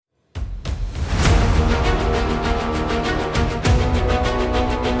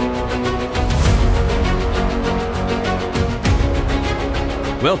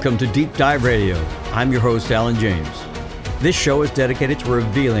Welcome to Deep Dive Radio. I'm your host, Alan James. This show is dedicated to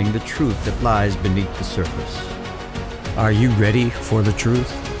revealing the truth that lies beneath the surface. Are you ready for the truth?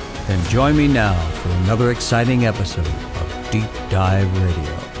 Then join me now for another exciting episode of Deep Dive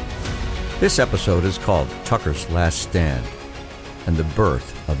Radio. This episode is called Tucker's Last Stand and the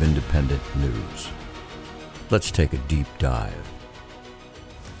Birth of Independent News. Let's take a deep dive.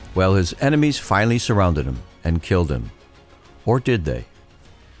 Well, his enemies finally surrounded him and killed him. Or did they?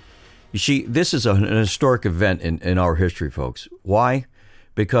 You see, this is an historic event in our history, folks. Why?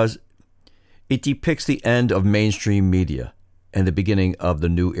 Because it depicts the end of mainstream media and the beginning of the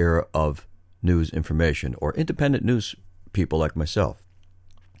new era of news information or independent news people like myself.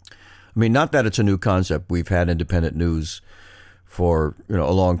 I mean, not that it's a new concept. We've had independent news for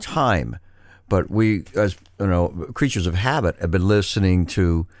a long time, but we, as creatures of habit, have been listening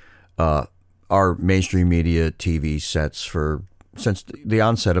to our mainstream media TV sets since the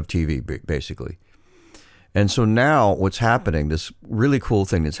onset of TV, basically. And so now what's happening, this really cool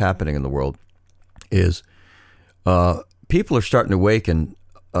thing that's happening in the world is people are starting to awaken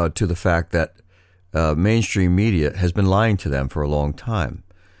to the fact that mainstream media has been lying to them for a long time,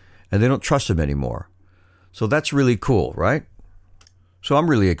 and they don't trust them anymore. So that's really cool, right? So I'm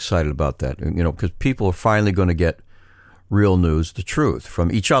really excited about that, because people are finally going to get real news, the truth, from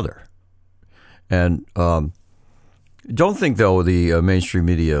each other. And don't think, though, the mainstream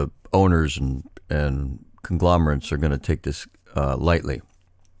media owners and conglomerates are going to take this lightly.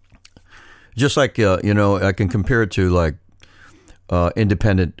 Just like, I can compare it to like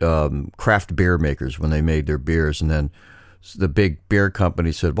independent craft beer makers when they made their beers, and then the big beer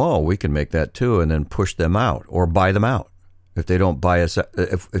company said, well, we can make that too, and then push them out or buy them out. If they don't buy us,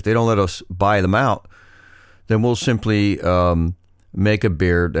 if they don't let us buy them out, then we'll simply make a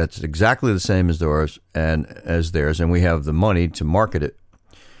beer that's exactly the same as theirs, and we have the money to market it,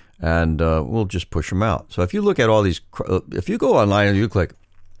 and we'll just push them out. So if you look at all these, if you go online and you click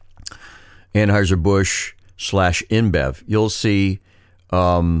Anheuser-Busch /InBev, you'll see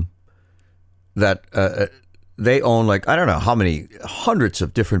that they own, like, I don't know how many hundreds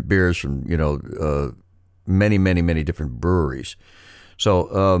of different beers from many, many, many different breweries.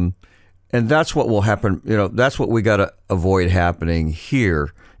 So and that's what will happen. That's what we got to avoid happening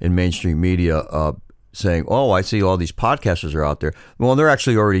here in mainstream media, saying, oh, I see all these podcasters are out there. Well, they're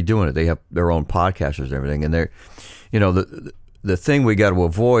actually already doing it. They have their own podcasters and everything. And they're, the thing we got to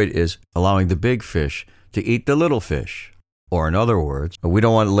avoid is allowing the big fish to eat the little fish. Or in other words, we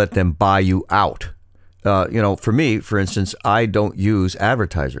don't want to let them buy you out. For me, for instance, I don't use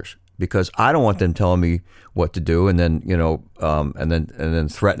advertisers, because I don't want them telling me what to do, and then and then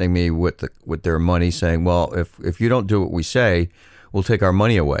threatening me with their money, saying, well, if you don't do what we say, we'll take our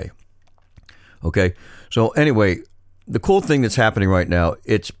money away. Okay, so anyway, the cool thing that's happening right now,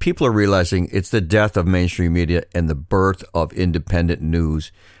 it's people are realizing it's the death of mainstream media and the birth of independent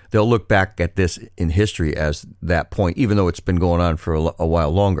news. They'll look back at this in history as that point, even though it's been going on for a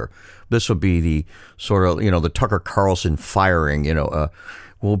while longer. This will be the sort of the Tucker Carlson firing,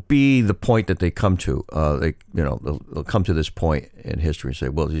 will be the point that they come to. They'll come to this point in history and say,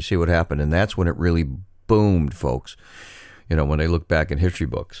 well, you see what happened? And that's when it really boomed, folks, when they look back in history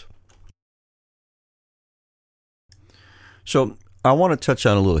books. So I want to touch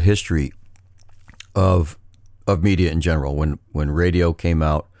on a little history of media in general, when radio came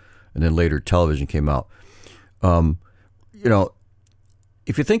out and then later television came out. If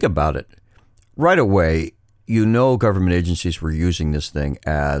you think about it, right away, government agencies were using this thing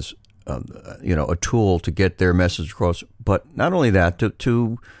as, a tool to get their message across. But not only that,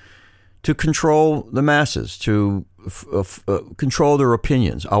 to control the masses, to control their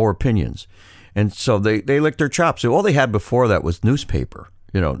opinions, our opinions. And so they licked their chops. So all they had before that was newspapers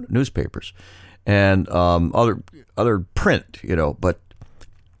and other print, But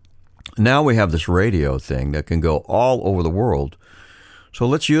now we have this radio thing that can go all over the world. So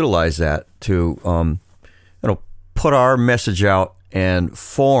let's utilize that to put our message out and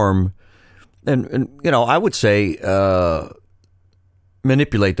form, and I would say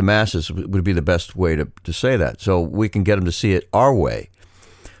manipulate the masses would be the best way to say that, so we can get them to see it our way.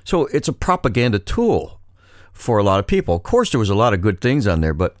 So it's a propaganda tool for a lot of people. Of course, there was a lot of good things on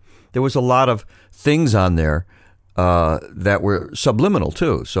there, but there was a lot of things on there that were subliminal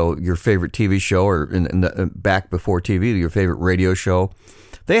too. So your favorite TV show, or back before TV, your favorite radio show,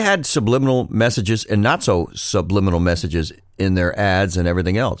 they had subliminal messages and not so subliminal messages in their ads and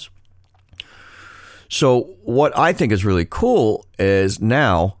everything else. So what I think is really cool is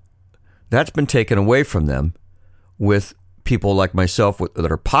now that's been taken away from them with people like myself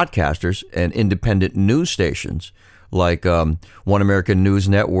that are podcasters and independent news stations like One American News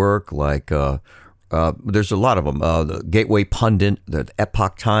Network, like there's a lot of them, the Gateway Pundit, the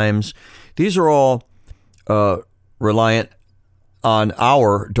Epoch Times. These are all reliant on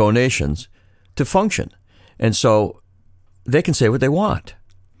our donations to function. And so they can say what they want.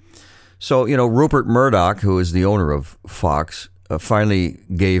 So, Rupert Murdoch, who is the owner of Fox, finally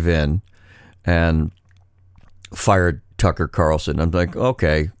gave in and fired Tucker Carlson. I'm like,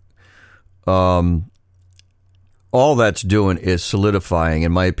 okay. All that's doing is solidifying,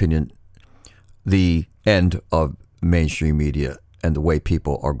 in my opinion, the end of mainstream media and the way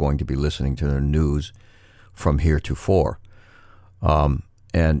people are going to be listening to their news from heretofore. I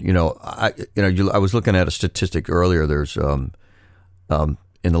was looking at a statistic earlier. There's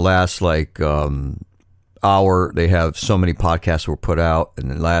in the last hour, they have so many podcasts were put out. In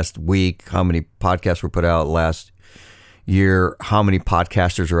the last week, how many podcasts were put out? Last year, how many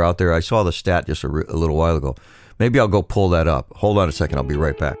podcasters are out there? I saw the stat just a little while ago. Maybe I'll go pull that up. Hold on a second. I'll be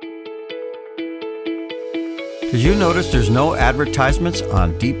right back. Did you notice there's no advertisements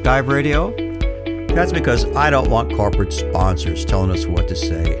on Deep Dive Radio? That's because I don't want corporate sponsors telling us what to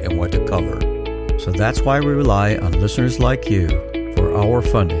say and what to cover. So that's why we rely on listeners like you for our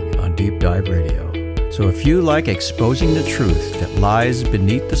funding on Deep Dive Radio. So if you like exposing the truth that lies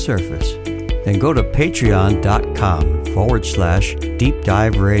beneath the surface, then go to patreon.com/Deep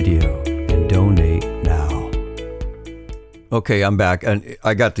Dive Radio and donate now. Okay, I'm back, and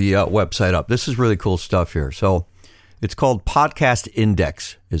I got the website up. This is really cool stuff here. So it's called Podcast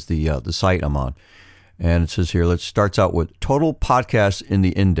Index is the site I'm on. And it says here, starts out with total podcasts in the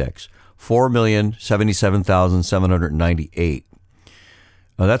index, 4,077,798.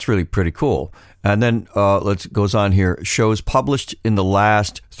 That's really pretty cool. And then goes on here, shows published in the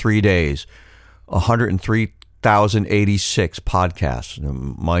last 3 days, 103,086 podcasts.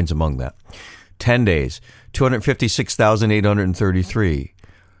 Mine's among that. 10 days, 256,833.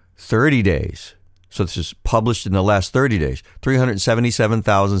 30 days. So this is published in the last 30 days,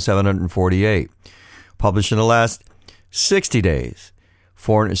 377,748. Published in the last 60 days,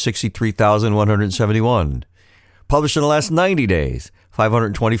 463,171. Published in the last 90 days,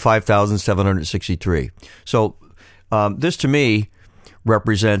 525,763. So this to me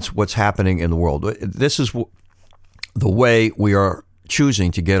represents what's happening in the world. This is the way we are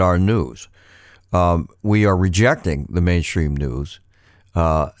choosing to get our news. We are rejecting the mainstream news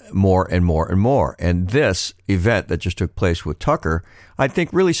more and more and more. And this event that just took place with Tucker, I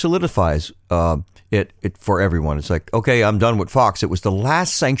think really solidifies it for everyone. It's like, okay, I'm done with Fox. It was the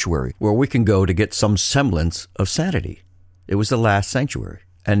last sanctuary where we can go to get some semblance of sanity. It was the last sanctuary,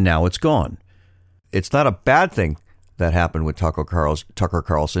 and now it's gone. It's not a bad thing that happened with Tucker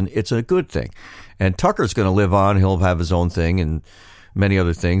Carlson. It's a good thing. And Tucker's going to live on. He'll have his own thing and many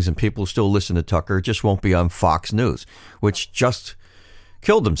other things, and people still listen to Tucker. It just won't be on Fox News, which just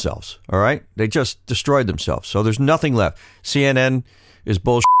killed themselves, all right? They just destroyed themselves. So there's nothing left. CNN is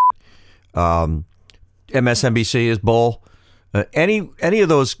bullshit. MSNBC is bull. Any of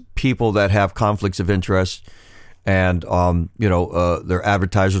those people that have conflicts of interest and, their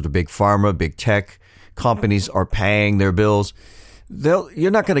advertisers, the big pharma, big tech companies are paying their bills,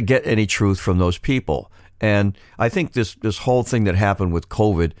 you're not going to get any truth from those people. And I think this whole thing that happened with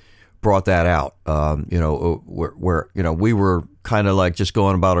COVID brought that out. Where we were kind of like just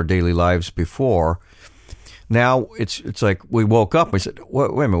going about our daily lives before. Now it's like we woke up and we said,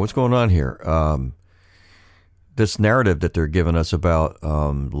 wait a minute, what's going on here? This narrative that they're giving us about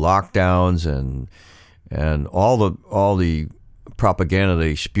lockdowns and all the propaganda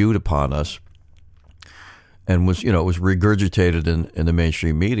they spewed upon us, and was regurgitated in the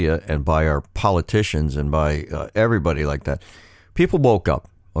mainstream media and by our politicians and by everybody like that. People woke up,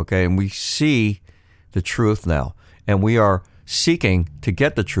 okay, and we see the truth now, and we are seeking to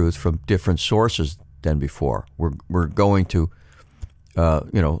get the truth from different sources than before. We're going to,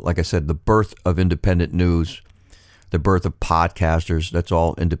 like I said, the birth of independent news, the birth of podcasters. That's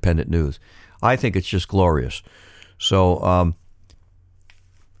all independent news. I think it's just glorious. So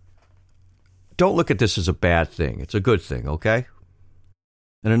don't look at this as a bad thing. It's a good thing, okay?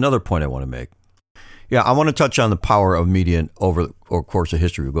 And another point I want to make. Yeah, I want to touch on the power of media over the course of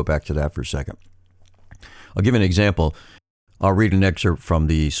history. We'll go back to that for a second. I'll give you an example. I'll read an excerpt from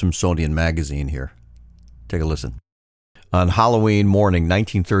the Smithsonian Magazine here. Take a listen. On Halloween morning,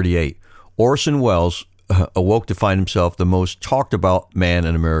 1938, Orson Welles awoke to find himself the most talked about man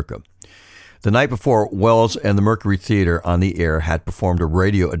in America. The night before, Wells and the Mercury Theater on the Air had performed a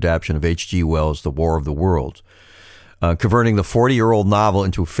radio adaptation of H.G. Wells' The War of the Worlds, converting the 40-year-old novel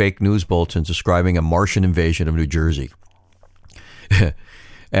into fake news bulletins describing a Martian invasion of New Jersey.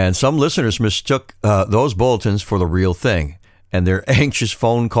 And some listeners mistook those bulletins for the real thing. And their anxious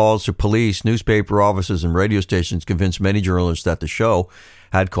phone calls to police, newspaper offices, and radio stations convinced many journalists that the show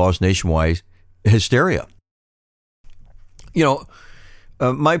had caused nationwide hysteria.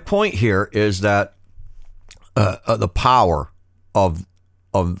 My point here is that the power of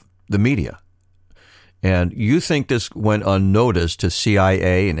the media. And you think this went unnoticed to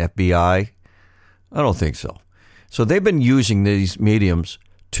CIA and FBI? I don't think so. So they've been using these mediums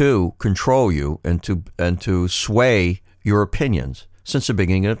to control you and to sway your opinions since the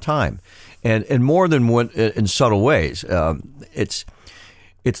beginning of time, and more than one in subtle ways. It's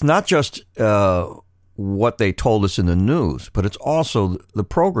not just what they told us in the news, but it's also the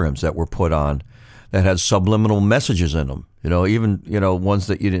programs that were put on that had subliminal messages in them. Even ones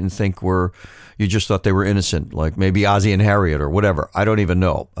that you didn't think were, you just thought they were innocent, like maybe Ozzie and Harriet or whatever. I don't even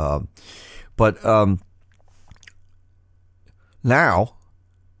know. But now,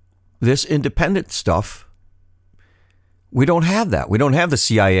 this independent stuff, we don't have that. We don't have the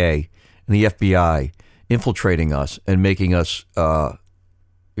CIA and the FBI infiltrating us and making us,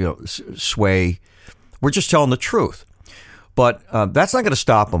 sway. We're just telling the truth. But that's not going to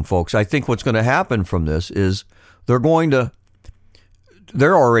stop them, folks. I think what's going to happen from this is they're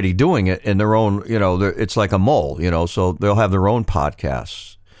already doing it in their own, it's like a mole, so they'll have their own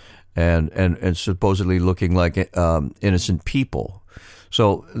podcasts and supposedly looking like innocent people.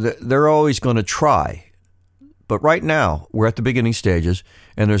 So they're always going to try. But right now, we're at the beginning stages,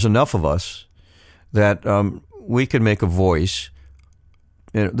 and there's enough of us that we can make a voice,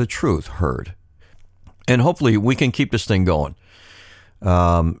 the truth heard. And hopefully we can keep this thing going.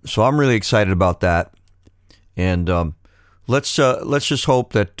 So I'm really excited about that. And let's just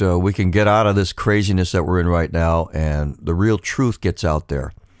hope that we can get out of this craziness that we're in right now and the real truth gets out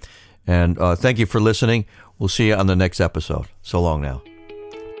there. And thank you for listening. We'll see you on the next episode. So long now.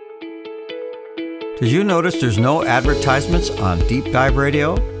 Did you notice there's no advertisements on Deep Dive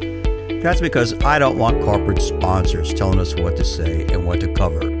Radio? That's because I don't want corporate sponsors telling us what to say and what to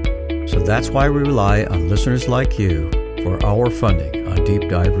cover. So that's why we rely on listeners like you for our funding on Deep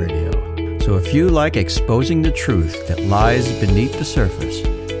Dive Radio. So if you like exposing the truth that lies beneath the surface,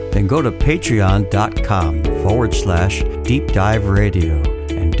 then go to patreon.com/Deep Dive Radio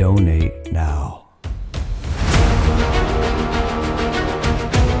and donate now.